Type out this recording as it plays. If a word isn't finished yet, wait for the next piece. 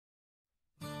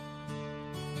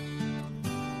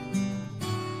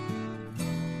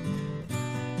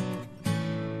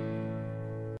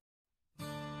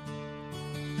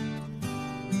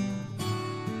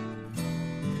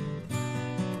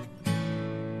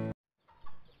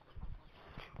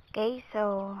Okay,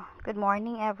 so good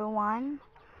morning everyone.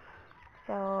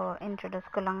 So, introduce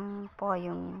ko lang po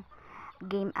yung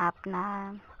game app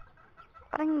na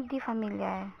parang hindi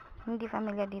familiar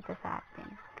dito sa atin.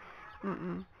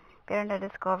 Pero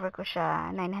na-discover ko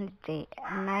siya 900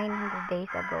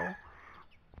 days ago.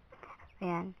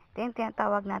 Ayan, ito yung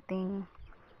tinatawag nating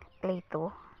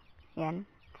PLATO. Ayan,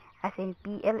 as in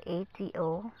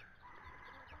PLATO.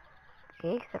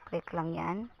 Okay, so click lang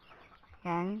yan.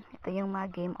 Ayan, ito yung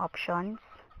mga game options.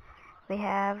 We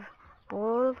have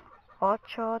pool,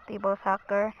 ocho, table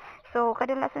soccer. So,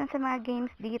 kadalasan sa mga games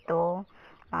dito,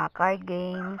 mga card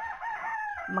games,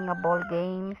 mga ball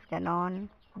games,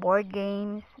 ganon, board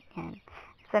games, yan.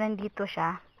 So, nandito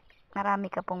siya.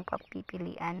 Marami ka pong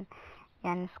papipilian.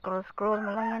 Yan, scroll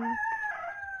mo lang yan.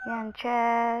 Yan,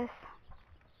 chess,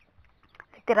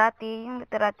 literati. Yung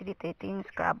literati dito, ito yung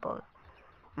Scrabble.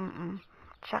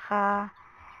 Tsaka,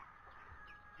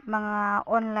 mga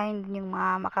online din yung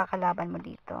mga makakalaban mo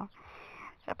dito.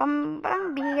 So,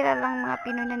 parang bihira lang mga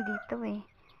Pinoy nandito eh.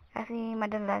 Kasi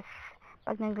madalas,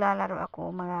 pag naglalaro ako,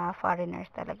 mga foreigners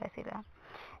talaga sila.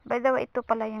 By the way, ito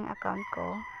pala yung account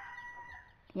ko.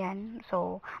 Yan.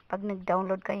 So, pag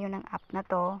nag-download kayo ng app na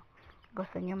to,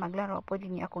 gusto nyo maglaro, pwede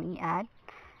nyo akong i-add.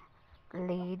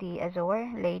 Lady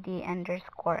Azure,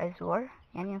 Lady_Azure.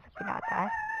 Yan yung sa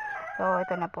pinakataas. So,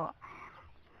 ito na po.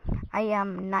 I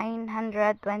am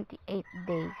 928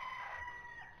 days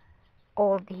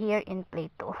old here in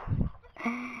Plato.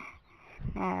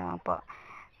 Ayan po.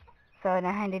 So,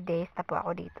 900 days na po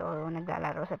ako dito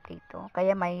naglalaro sa Plato.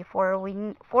 Kaya may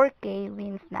 4K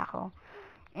wins na ako.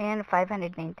 And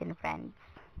 519 friends.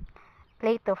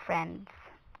 Plato friends.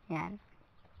 Yan.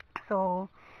 So,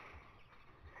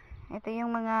 ito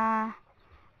yung mga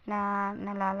na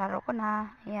nalalaro ko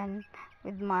na. Yan.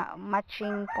 With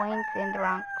matching points and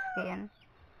ranks. Yan.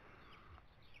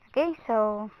 Okay,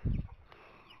 so,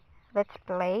 let's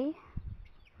play.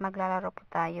 Maglalaro po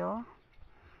tayo.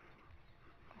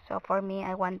 So, for me,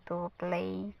 I want to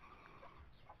play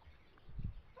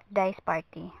Dice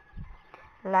Party.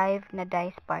 Live na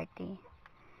Dice Party.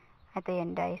 Ito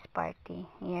yan, Dice Party.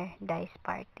 Here, Dice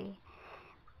Party.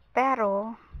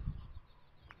 Pero,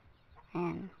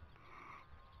 ayan.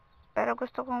 Pero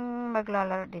gusto kong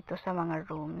maglalaro dito sa mga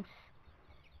rooms.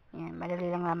 Ayan,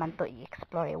 madali lang naman to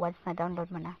i-explore. Once na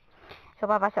download mo na. So,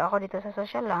 papasok ako dito sa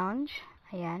social lounge.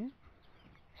 Ayan.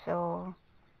 So,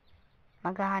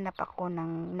 maghahanap ako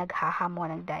ng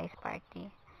naghahamo ng Dice Party.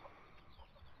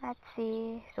 Let's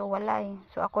see. So, wala eh.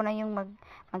 So, ako na yung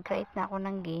mag-create na ako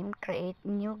ng game. Create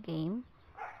new game.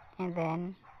 And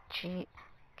then,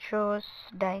 choose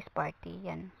Dice Party.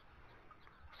 Yan.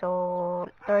 So,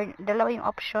 dalawa yung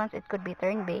options. It could be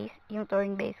turn-based. Yung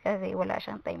turn-based kasi wala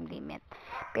siyang time limit.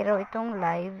 Pero itong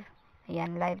live,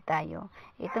 ayan, live tayo.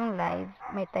 Itong live,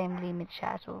 may time limit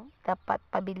siya. So, dapat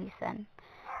pabilisan.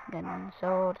 Ganun.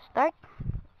 So, start.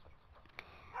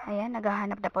 Ayan,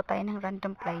 naghahanap na po tayo ng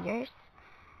random players.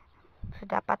 So,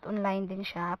 dapat online din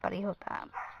siya. Pareho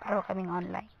kaming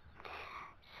online.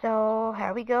 So,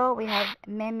 here we go. We have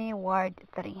Meme Ward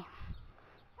 3.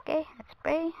 Okay, let's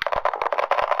play.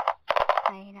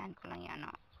 Nahinaan ko lang yan.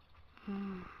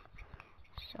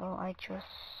 So, I choose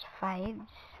 5.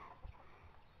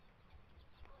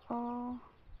 Oh,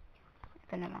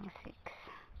 ito na lang 6.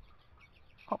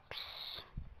 Oops.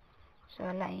 So,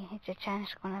 wala eh. It's a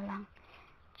chance ko na lang.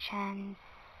 Chance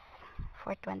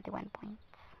for 21 points.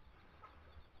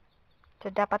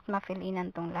 So, dapat ma-fill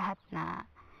inan tong lahat na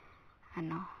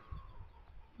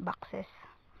boxes.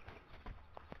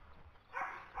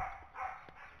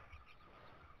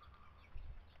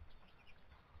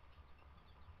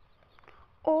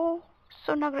 Oh,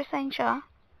 so nag-resign siya?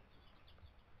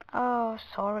 Oh,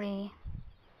 sorry.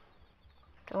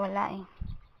 So, wala eh.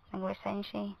 Nag-resign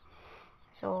siya eh.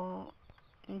 So,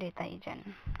 hindi tayo dyan.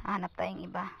 Hanap tayong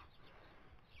iba.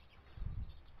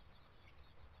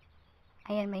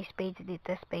 Ayan, may spades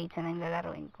dito. Spades na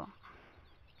naglalaroin ko.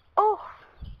 Oh!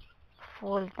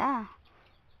 Full na.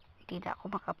 Hindi na ako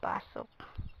makapasok.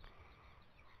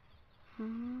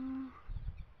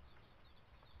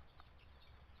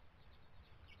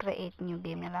 Create new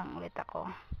game na lang ulit ako.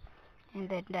 And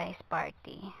then, Dice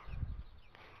Party.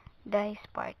 Dice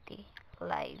Party.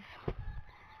 Live.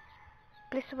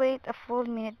 Please wait a full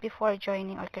minute before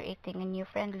joining or creating a new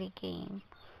friendly game.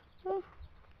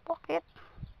 Bakit?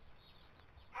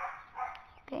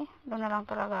 Okay, doon na lang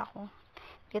talaga ako.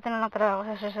 Dito na lang talaga ako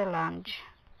sa social lounge.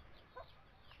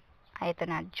 Ay, ito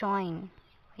na. Join.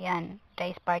 Ayan.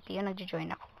 Dice Party yun. Nag-join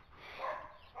ako.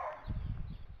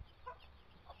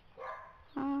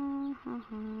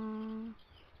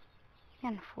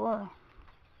 Yan, full.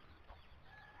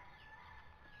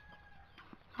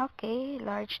 Okay,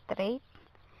 large trait.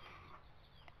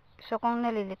 So, kung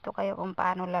nalilito kayo kung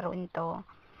paano laruin to,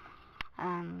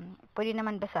 pwede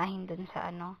naman basahin dun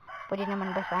sa pwede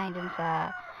naman basahin dun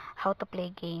sa how to play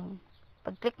game.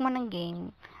 Pag click mo ng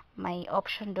game, may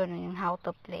option dun yung how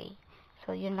to play.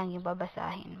 So, yun lang yung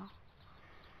babasahin mo.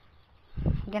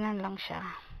 Ganun lang siya.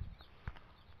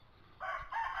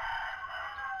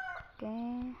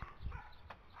 Okay.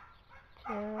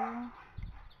 So,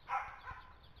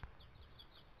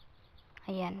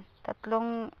 ayan.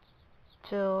 Tatlong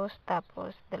 2,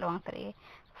 tapos dalawang 3.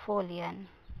 Full yan.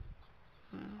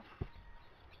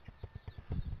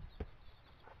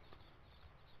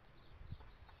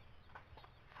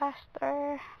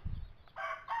 Faster.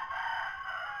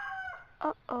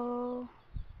 Uh-oh.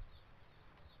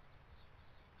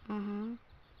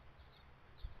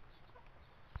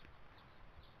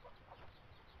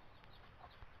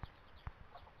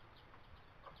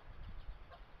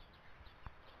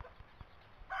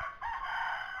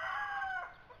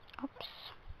 Oops.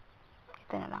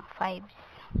 Ito na lang. 5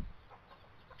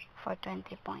 for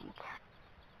 20 points.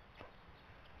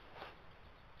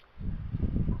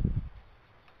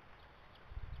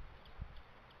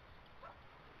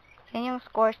 Yan yung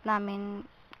scores namin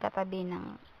katabi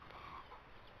ng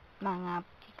mga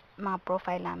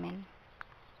profile namin.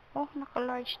 Oh,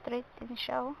 naka-large trait din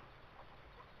siya, oh.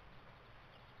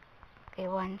 Okay,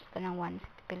 ones. Ito ng ones.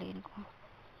 Pipiliin ko.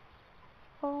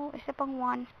 Oh, isa pang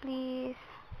ones, please.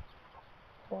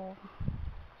 Oh.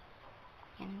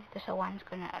 Yan, dito sa ones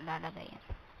ko na lalagay yan.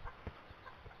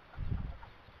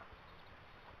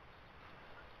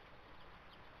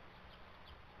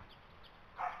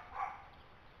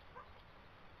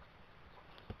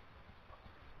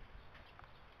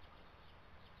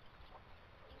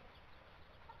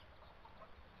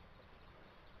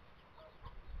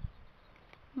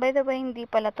 By the way, hindi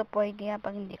pala to pwede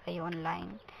pag hindi kayo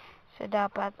online. So,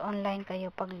 dapat online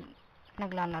kayo pag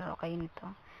naglalaro kayo nito.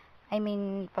 I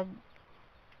mean, pag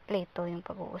PLATO yung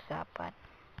pag-uusapan.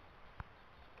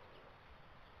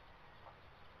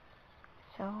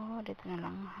 So, dito na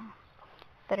lang.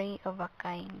 3 of a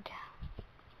kind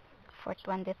for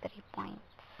 23 points.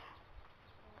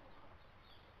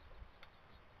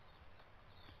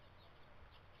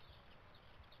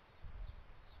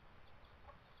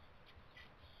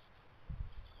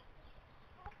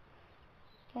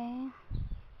 Okay.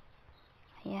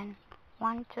 Ayan.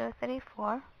 1, 2, 3,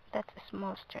 4. That's a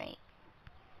small straight.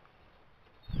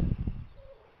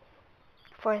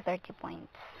 For 30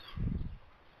 points.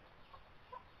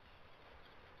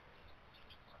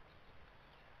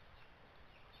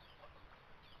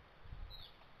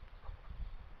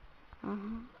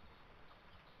 Mhm.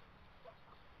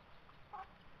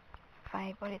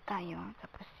 5 ulit tayo.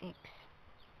 Tapos 6.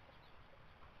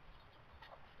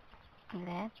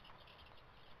 Ulit.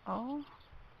 Oh.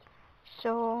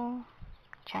 So,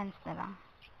 chance na lang.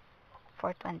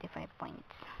 For 25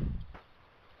 points.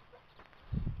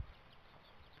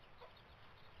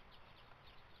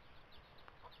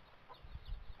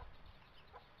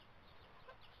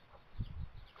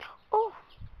 Oh!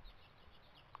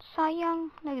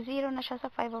 Sayang. Nag-0 na siya sa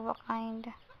 5 of a kind.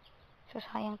 So,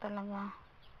 sayang talaga.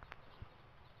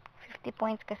 50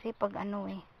 points kasi pag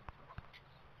 5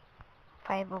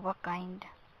 of a kind.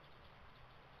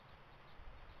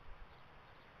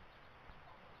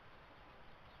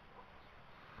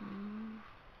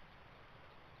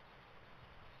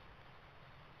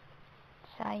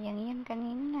 Sayang yan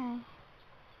kanina.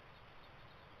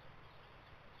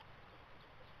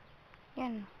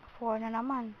 Yan. 4 na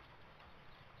naman.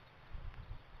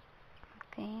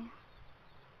 Okay.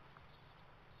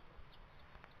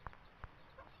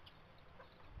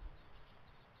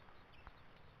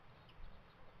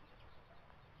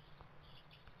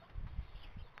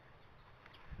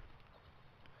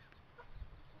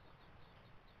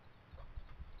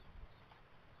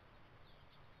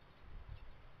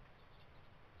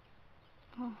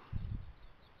 Oh.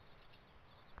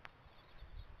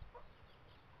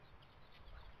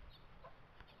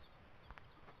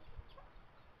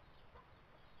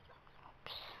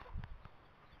 Oops.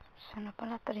 Sana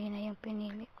pala 3 na yung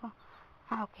pinili ko.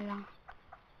 Okay lang.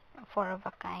 4 of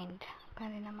a kind.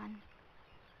 Pwede naman.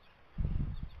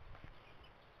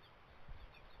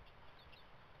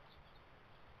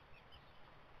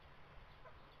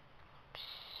 Oops.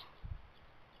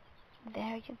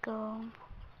 There you go.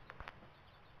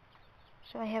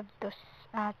 So, I have to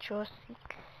choose 6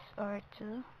 or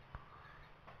 2.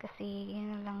 Kasi,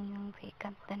 yun lang yung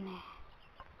vacant dun eh.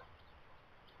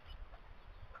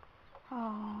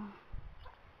 Oh.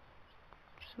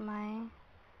 So, may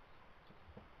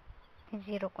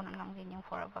 0 ko na lang din yung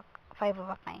 5 of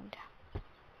a kind.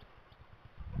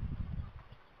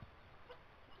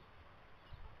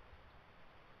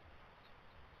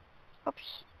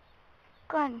 Oops.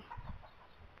 Kan.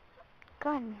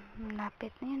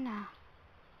 Malapit na yun ah.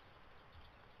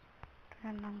 Ito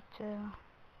na lang 2.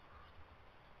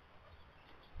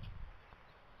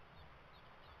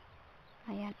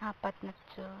 Ayan, 4 na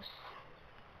 2s.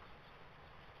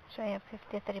 So, I have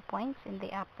 53 points in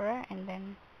the upper, and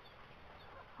then,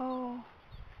 oh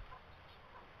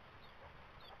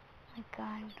my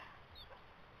god.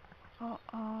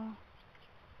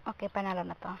 Okay, panalo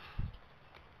na to.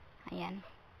 Ayan.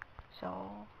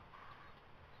 So,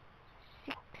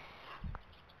 6.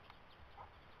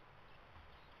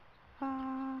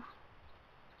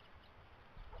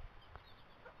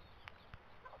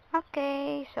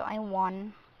 Okay, so I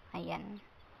won. Ayan.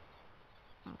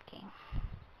 Okay.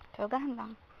 So, ganun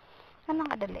lang. Ganun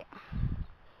kadali.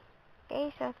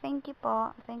 Okay, so thank you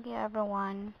po. Thank you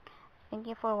everyone. Thank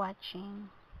you for watching.